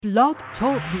Blog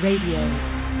Talk Radio.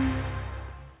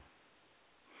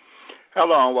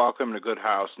 Hello and welcome to Good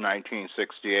House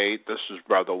 1968. This is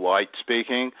Brother White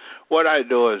speaking. What I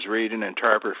do is read and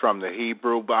interpret from the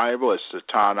Hebrew Bible. It's the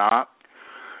Tanakh.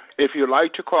 If you'd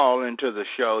like to call into the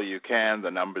show, you can.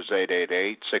 The number's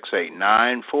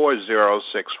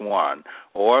 888-689-4061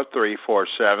 or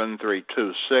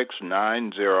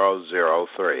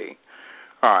 347-326-9003.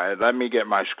 All right, let me get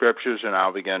my scriptures and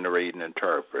I'll begin to read and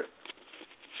interpret.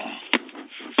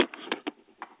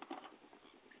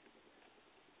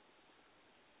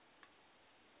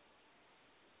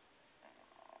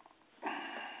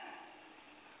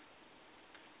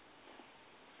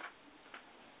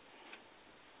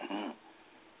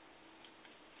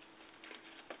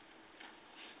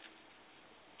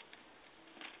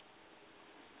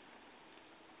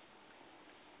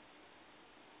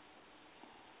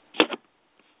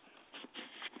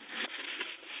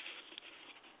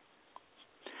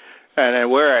 And then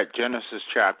we're at Genesis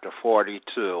chapter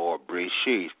 42, or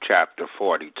Bereshit chapter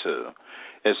 42.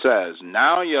 It says,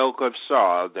 Now Jacob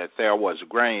saw that there was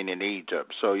grain in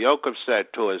Egypt. So Jacob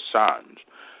said to his sons,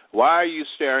 Why are you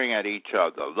staring at each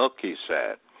other? Look, he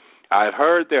said, I've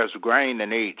heard there's grain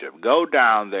in Egypt. Go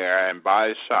down there and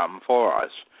buy some for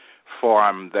us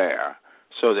from there,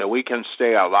 so that we can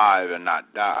stay alive and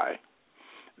not die.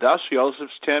 Thus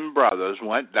Joseph's 10 brothers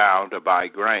went down to buy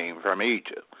grain from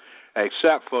Egypt,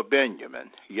 except for Benjamin,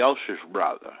 Joseph's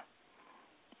brother.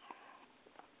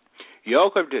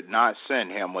 Jacob did not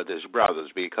send him with his brothers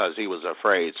because he was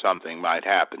afraid something might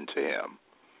happen to him.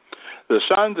 The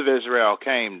sons of Israel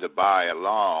came to buy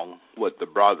along with the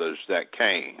brothers that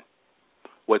came,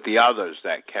 with the others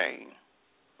that came.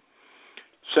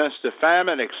 Since the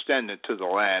famine extended to the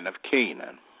land of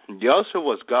Canaan, Joseph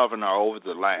was governor over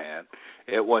the land.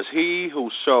 It was he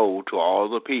who sold to all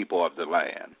the people of the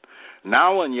land.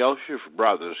 Now when Joseph's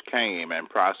brothers came and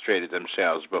prostrated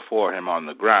themselves before him on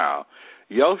the ground,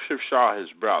 Joseph saw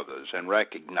his brothers and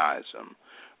recognized them.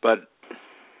 But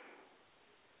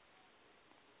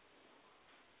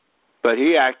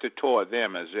he acted toward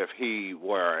them as if he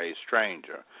were a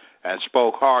stranger and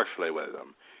spoke harshly with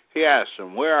them. He asked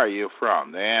them, Where are you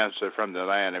from? They answered, From the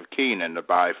land of Canaan to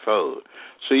buy food.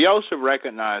 So Joseph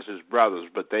recognized his brothers,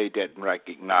 but they didn't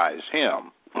recognize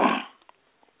him.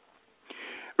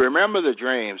 Remember the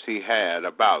dreams he had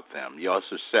about them.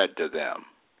 Joseph said to them,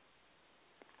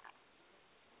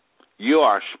 You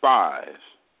are spies.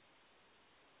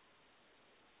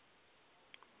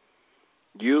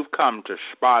 You've come to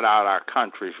spot out our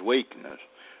country's weakness.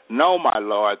 No, my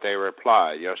lord, they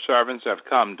replied, your servants have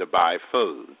come to buy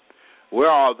food. We're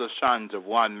all the sons of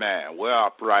one man. We're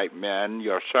upright men.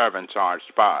 Your servants aren't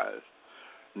spies.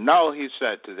 No, he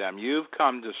said to them, you've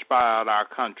come to spy out our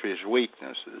country's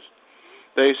weaknesses.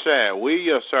 They said, We,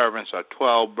 your servants, are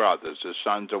 12 brothers, the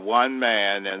sons of one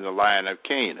man in the land of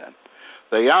Canaan.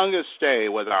 The youngest stay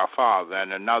with our father,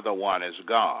 and another one is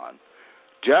gone.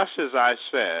 Just as I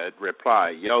said,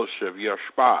 replied Joseph, you're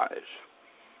spies.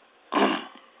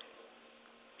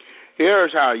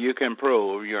 Here's how you can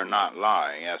prove you're not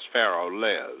lying, as Pharaoh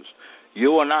lives.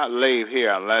 You will not leave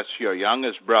here unless your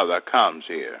youngest brother comes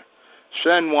here.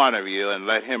 Send one of you and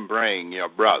let him bring your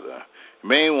brother.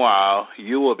 Meanwhile,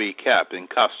 you will be kept in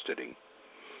custody.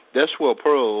 This will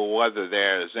prove whether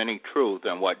there is any truth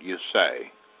in what you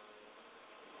say.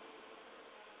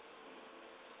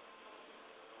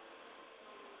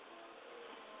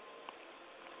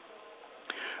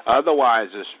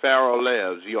 Otherwise, as Pharaoh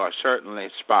lives, you are certainly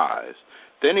spies.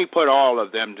 Then he put all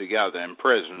of them together in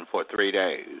prison for 3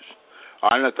 days.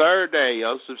 On the third day,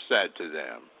 Joseph said to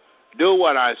them, Do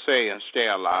what I say and stay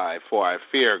alive, for I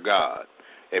fear God.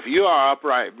 If you are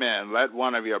upright men, let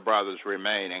one of your brothers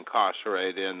remain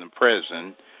incarcerated in the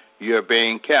prison you're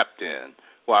being kept in,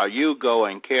 while you go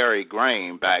and carry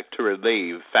grain back to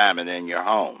relieve famine in your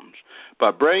homes.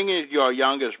 But bring your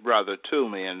youngest brother to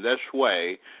me. In this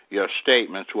way, your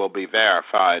statements will be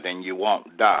verified and you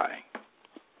won't die.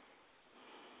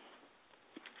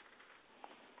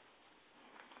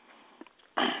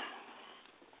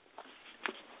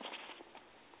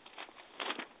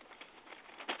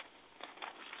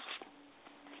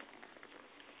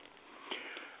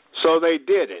 So they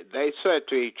did it. They said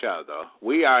to each other,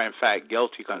 We are in fact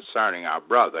guilty concerning our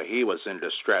brother. He was in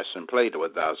distress and pleaded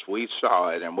with us. We saw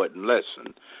it and wouldn't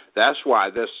listen. That's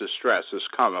why this distress has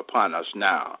come upon us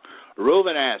now.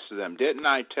 Reuben answered them, Didn't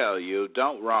I tell you,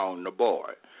 don't wrong the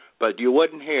boy? But you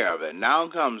wouldn't hear of it. Now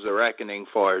comes the reckoning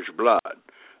for his blood.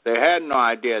 They had no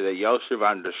idea that Joseph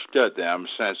understood them,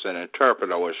 since an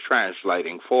interpreter was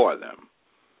translating for them.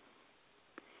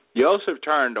 Joseph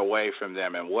turned away from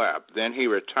them and wept. Then he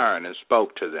returned and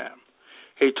spoke to them.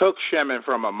 He took Shimon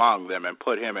from among them and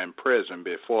put him in prison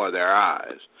before their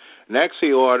eyes. Next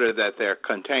he ordered that their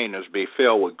containers be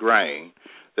filled with grain,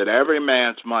 that every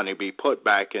man's money be put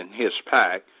back in his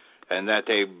pack, and that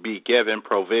they be given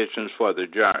provisions for the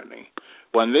journey.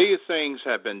 When these things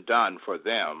had been done for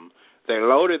them, they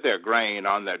loaded their grain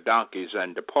on their donkeys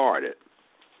and departed.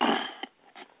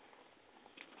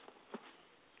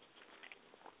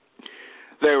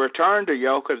 They returned to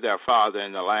Jacob their father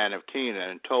in the land of Canaan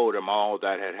and told him all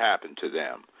that had happened to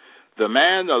them. The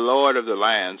man, the Lord of the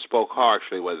land, spoke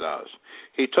harshly with us.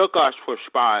 He took us for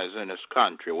spies in his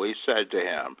country. We said to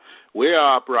him, "We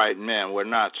are upright men, we're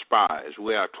not spies.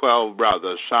 We are 12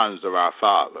 brothers, sons of our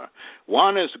father.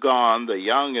 One is gone, the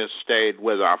youngest stayed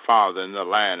with our father in the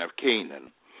land of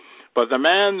Canaan." But the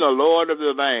man, the Lord of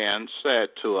the land,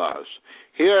 said to us,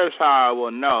 "Here is how I will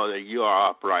know that you are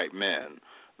upright men.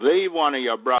 Leave one of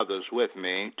your brothers with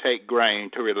me, take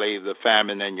grain to relieve the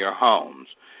famine in your homes,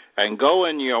 and go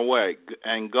on your way.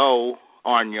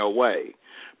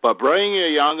 But bring your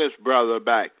youngest brother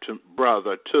back to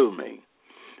me.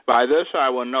 By this I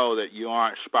will know that you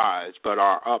aren't spies, but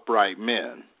are upright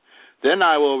men. Then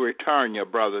I will return your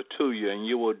brother to you, and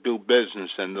you will do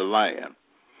business in the land."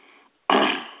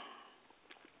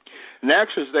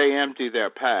 Next, as they emptied their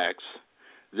packs,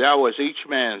 there was each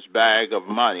man's bag of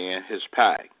money in his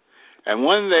pack. And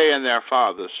when they and their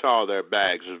father saw their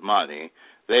bags of money,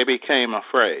 they became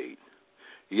afraid.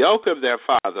 Jacob their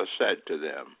father said to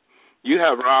them, "You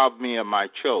have robbed me of my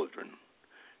children.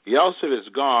 Joseph is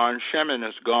gone, Shimon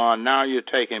is gone, now you're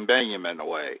taking Benjamin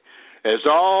away. It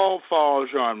all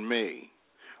falls on me."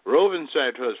 Reuben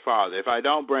said to his father, "If I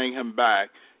don't bring him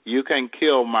back, you can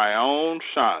kill my own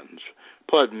sons.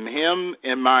 Put him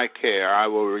in my care, I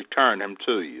will return him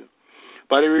to you."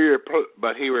 But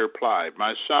he replied,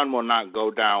 "My son will not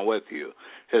go down with you.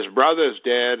 His brother is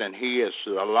dead, and he is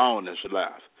alone is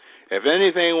left. If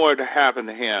anything were to happen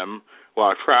to him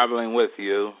while traveling with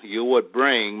you, you would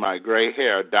bring my gray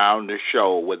hair down to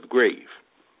show with grief."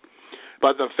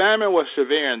 But the famine was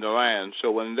severe in the land,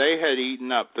 so when they had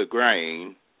eaten up the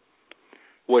grain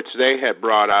which they had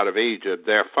brought out of Egypt,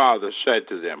 their father said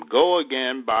to them, "Go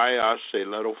again, buy us a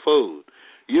little food."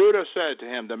 Judah said to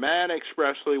him, "The man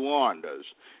expressly warned us,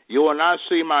 you will not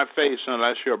see my face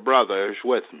unless your brother is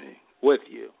with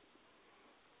you.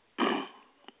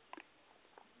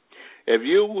 If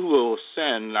you will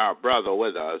send our brother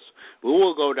with us, we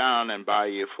will go down and buy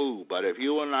you food. But if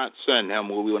you will not send him,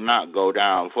 we will not go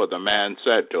down." For the man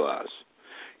said to us,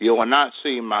 "You will not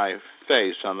see my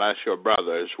face unless your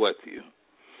brother is with you."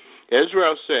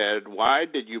 Israel said, "Why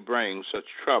did you bring such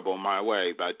trouble my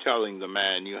way by telling the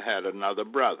man you had another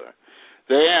brother?"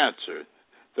 They answered,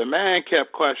 "The man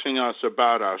kept questioning us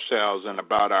about ourselves and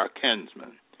about our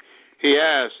kinsmen. He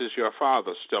asked, 'Is your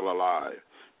father still alive?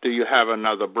 Do you have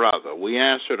another brother?' We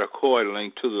answered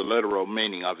accordingly to the literal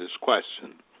meaning of his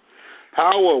question.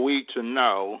 How were we to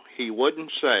know he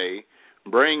wouldn't say,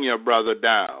 'Bring your brother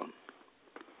down'?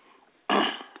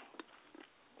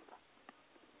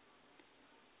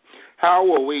 How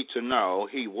were we to know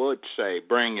he would say,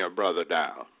 'Bring your brother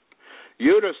down'?"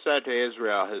 Judah said to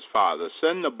Israel his father,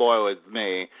 "Send the boy with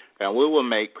me, and we will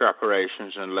make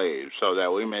preparations and leave, so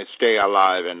that we may stay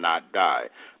alive and not die,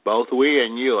 both we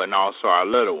and you and also our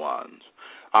little ones.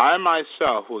 I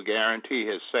myself will guarantee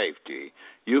his safety.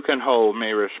 You can hold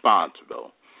me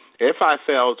responsible. If I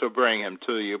fail to bring him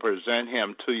to you, present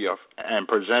him to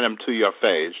your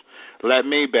face, let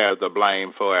me bear the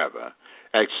blame forever.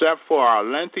 Except for our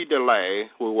lengthy delay,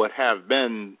 we would have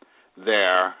been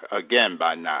there again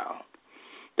by now."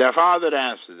 Their father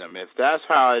answered them, "If that's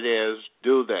how it is,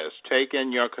 do this. Take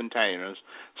in your containers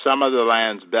some of the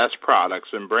land's best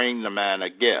products and bring the man a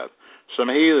gift, some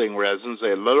healing resins,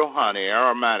 a little honey,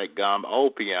 aromatic gum,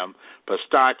 opium,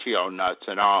 pistachio nuts,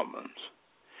 and almonds.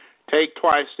 Take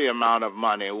twice the amount of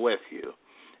money with you,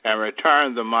 and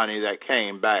return the money that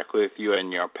came back with you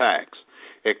in your packs.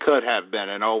 It could have been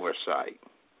an oversight.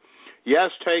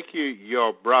 Yes, take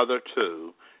your brother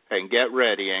too, and get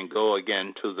ready and go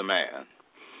again to the man.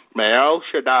 May El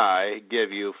Shaddai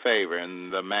give you favor in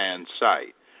the man's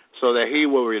sight, so that he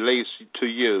will release to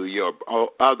you your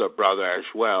other brother as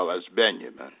well as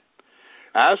Benjamin.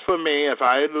 As for me, if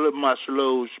I must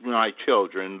lose my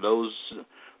children,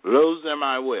 lose them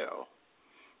I will."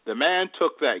 The man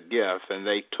took that gift, and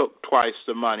they took twice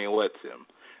the money with them.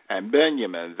 And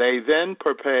Benjamin, they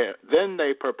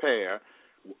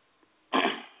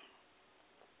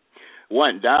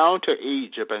went down to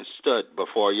Egypt and stood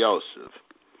before Joseph.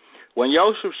 When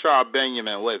Joseph saw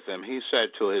Benjamin with him, he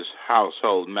said to his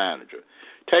household manager,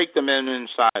 "Take the men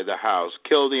inside the house,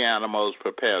 kill the animals,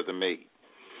 prepare the meat."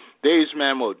 These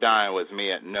men will dine with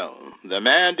me at noon. The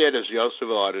man did as Joseph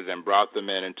ordered and brought the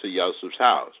men into Joseph's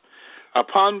house.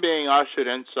 Upon being ushered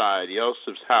inside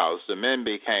Joseph's house, the men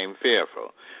became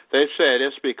fearful. They said,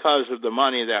 "It's because of the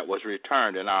money that was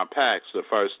returned in our packs the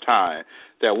first time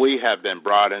that we have been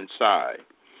brought inside,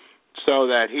 so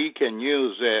that he can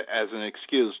use it as an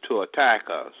excuse to attack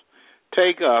us,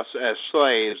 take us as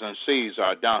slaves, and seize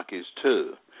our donkeys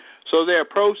too." So they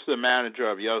approached the manager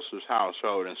of Joseph's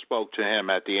household and spoke to him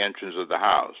at the entrance of the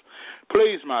house.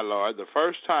 "Please, my lord, the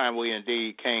first time we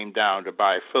indeed came down to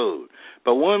buy food.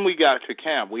 But when we got to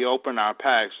camp, we opened our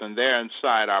packs, and there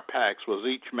inside our packs was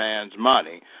each man's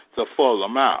money, the full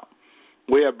amount.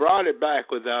 We have brought it back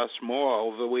with us.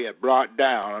 Moreover, we have brought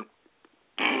down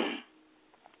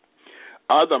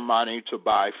other money to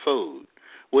buy food.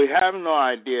 We have no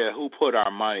idea who put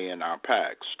our money in our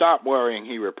packs." "Stop worrying,"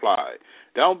 he replied.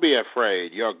 "Don't be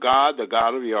afraid. Your God, the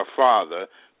God of your father,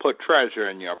 put treasure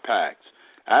in your packs.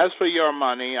 As for your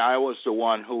money, I was the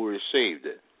one who received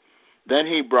it." Then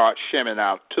he brought Shimon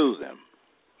out to them.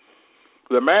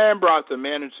 The man brought the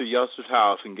men into Joseph's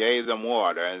house and gave them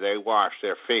water, and they washed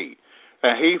their feet.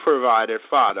 And he provided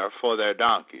fodder for their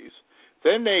donkeys.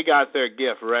 Then they got their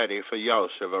gift ready for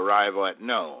Joseph's arrival at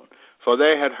noon, for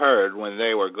they had heard when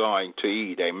they were going to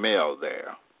eat a meal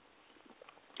there.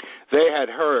 They had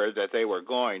heard that they were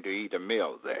going to eat a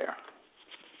meal there.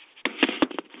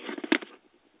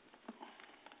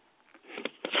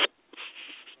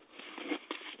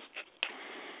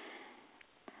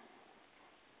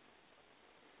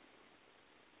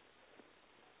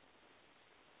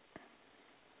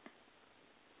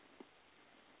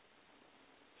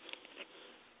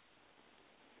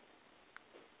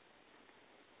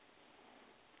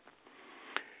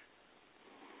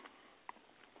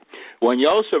 When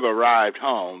Joseph arrived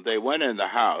home, they went in the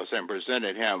house and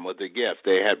presented him with the gift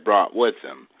they had brought with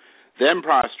them, then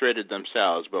prostrated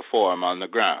themselves before him on the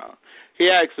ground. He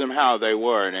asked them how they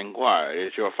were and inquired,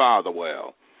 "Is your father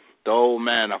well? The old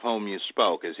man of whom you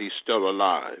spoke, is he still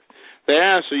alive?" They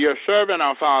answered, "Your servant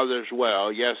our father is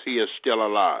well. Yes, he is still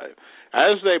alive."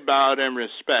 As they bowed in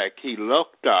respect, he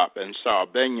looked up and saw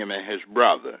Benjamin, his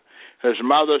brother, his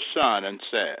mother's son, and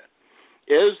said,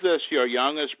 "Is this your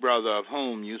youngest brother of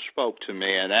whom you spoke to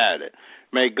me?" and added,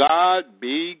 "May God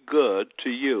be good to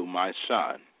you, my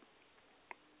son."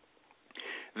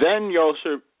 Then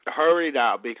Joseph hurried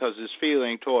out because his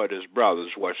feeling toward his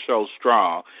brothers was so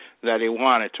strong that he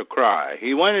wanted to cry.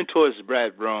 He went into his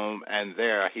bedroom, and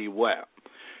there he wept.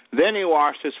 Then he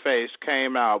washed his face,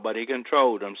 came out, but he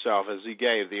controlled himself as he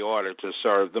gave the order to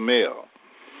serve the meal.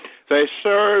 They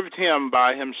served him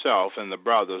by himself and the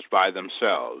brothers by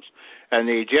themselves, and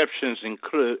the Egyptians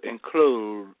included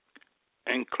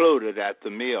at the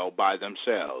meal by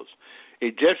themselves.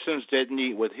 Egyptians didn't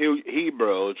eat with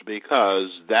Hebrews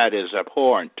because that is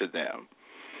abhorrent to them.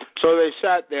 So they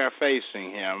sat there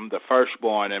facing him, the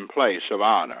firstborn in place of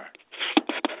honor.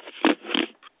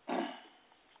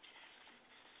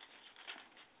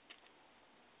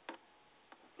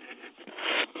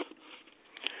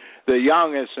 The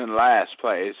youngest in last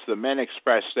place, the men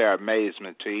expressed their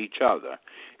amazement to each other.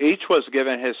 Each was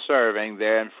given his serving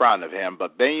there in front of him,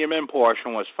 but Benjamin's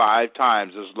portion was 5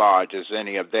 times as large as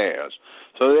any of theirs.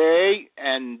 So they ate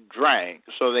and drank.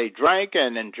 So they drank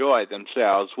and enjoyed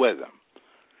themselves with him.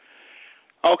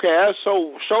 Okay,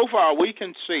 so far we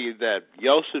can see that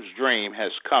Joseph's dream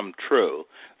has come true,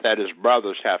 that his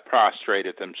brothers have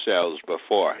prostrated themselves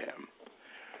before him.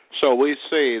 So we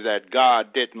see that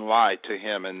God didn't lie to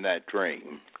him in that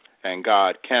dream, and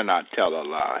God cannot tell a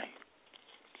lie.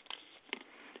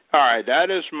 All right, that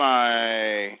is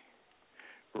my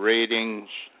readings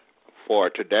for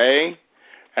today,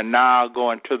 and now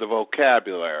going to the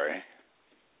vocabulary.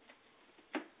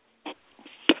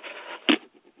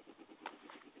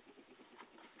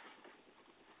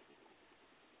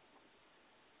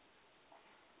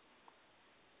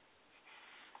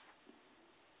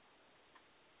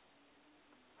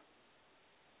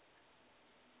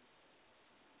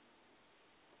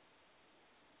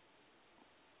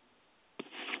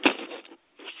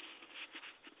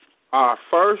 Our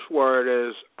first word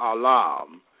is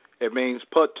alam. It means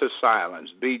put to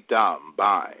silence, be dumb,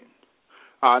 bind.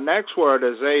 Our next word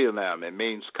is elam. It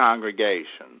means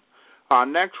congregation. Our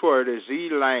next word is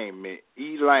elam.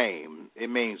 It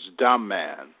means dumb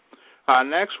man. Our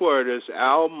next word is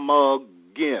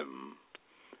almugim.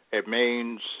 It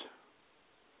means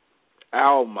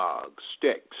almug,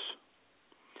 sticks.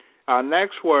 Our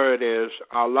next word is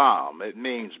alam. It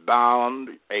means bound,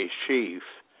 a sheaf.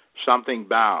 Something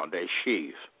bound, a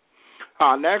sheaf.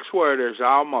 Our next word is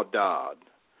Almodad,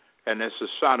 and it's the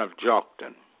son of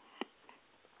Joktan.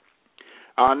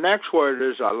 Our next word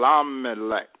is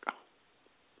Alamelech,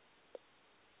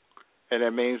 and it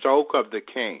means oak of the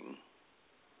king.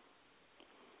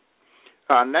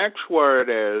 Our next word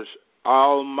is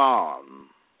Almam.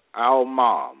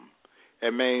 Almam.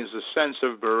 It means the sense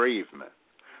of bereavement.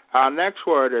 Our next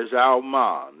word is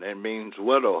Alman. It means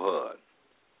widowhood.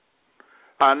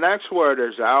 Our next word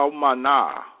is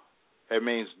Almanah. It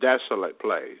means desolate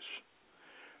place.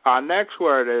 Our next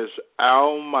word is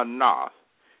Almanath.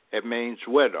 It means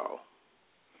widow.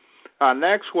 Our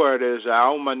next word is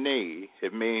Almani.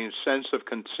 It means sense of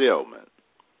concealment.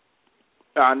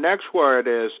 Our next word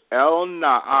is El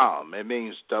Naam. It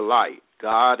means delight.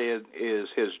 God is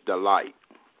his delight.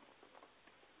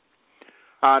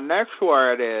 Our next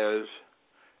word is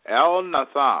El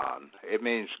Nathan. It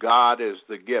means God is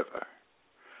the giver.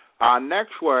 Our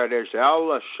next word is El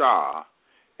Lashah.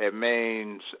 It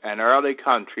means an early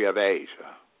country of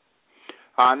Asia.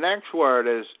 Our next word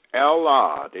is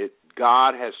Elad.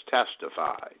 God has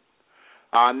testified.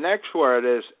 Our next word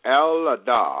is El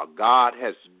Ladah. God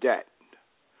has debt.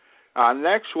 Our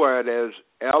next word is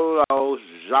Elozahi.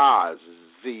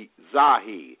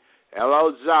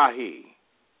 Elozahi.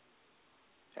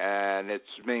 And it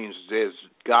means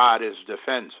God is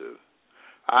defensive.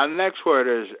 Our next word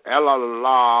is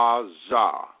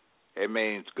Elalazah. It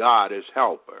means God is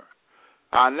helper.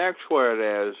 Our next word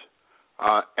is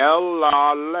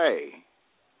Elale.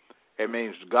 It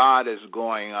means God is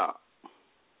going up.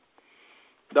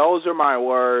 Those are my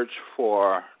words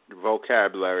for the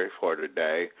vocabulary for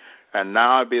today. And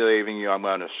now I be leaving you. I'm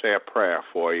going to say a prayer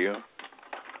for you.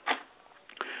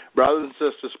 Brothers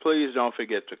and sisters, please don't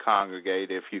forget to congregate.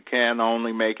 If you can,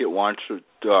 only make it once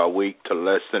a week to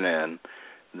listen in.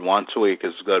 Once a week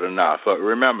is good enough. But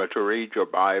remember to read your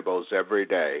Bibles every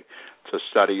day, to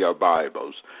study your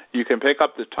Bibles. You can pick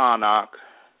up the Tanakh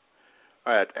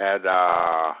at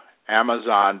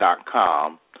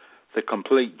Amazon.com. The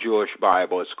Complete Jewish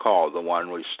Bible is called, the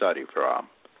one we study from.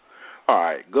 All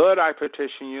right, good. I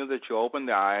petition you that you open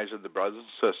the eyes of the brothers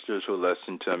and sisters who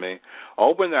listen to me.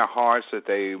 Open their hearts that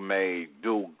they may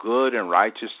do good and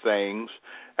righteous things,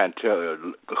 and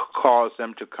to cause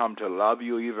them to come to love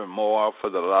you even more for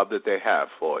the love that they have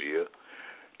for you.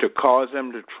 To cause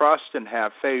them to trust and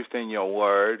have faith in your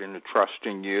word and to trust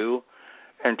in you,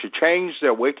 and to change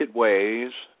their wicked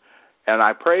ways. And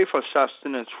I pray for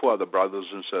sustenance for the brothers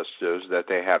and sisters, that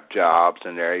they have jobs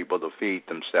and they're able to feed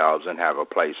themselves and have a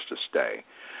place to stay.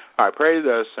 I pray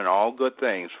this and all good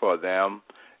things for them.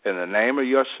 In the name of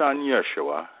your Son,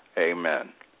 Yeshua,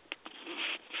 amen.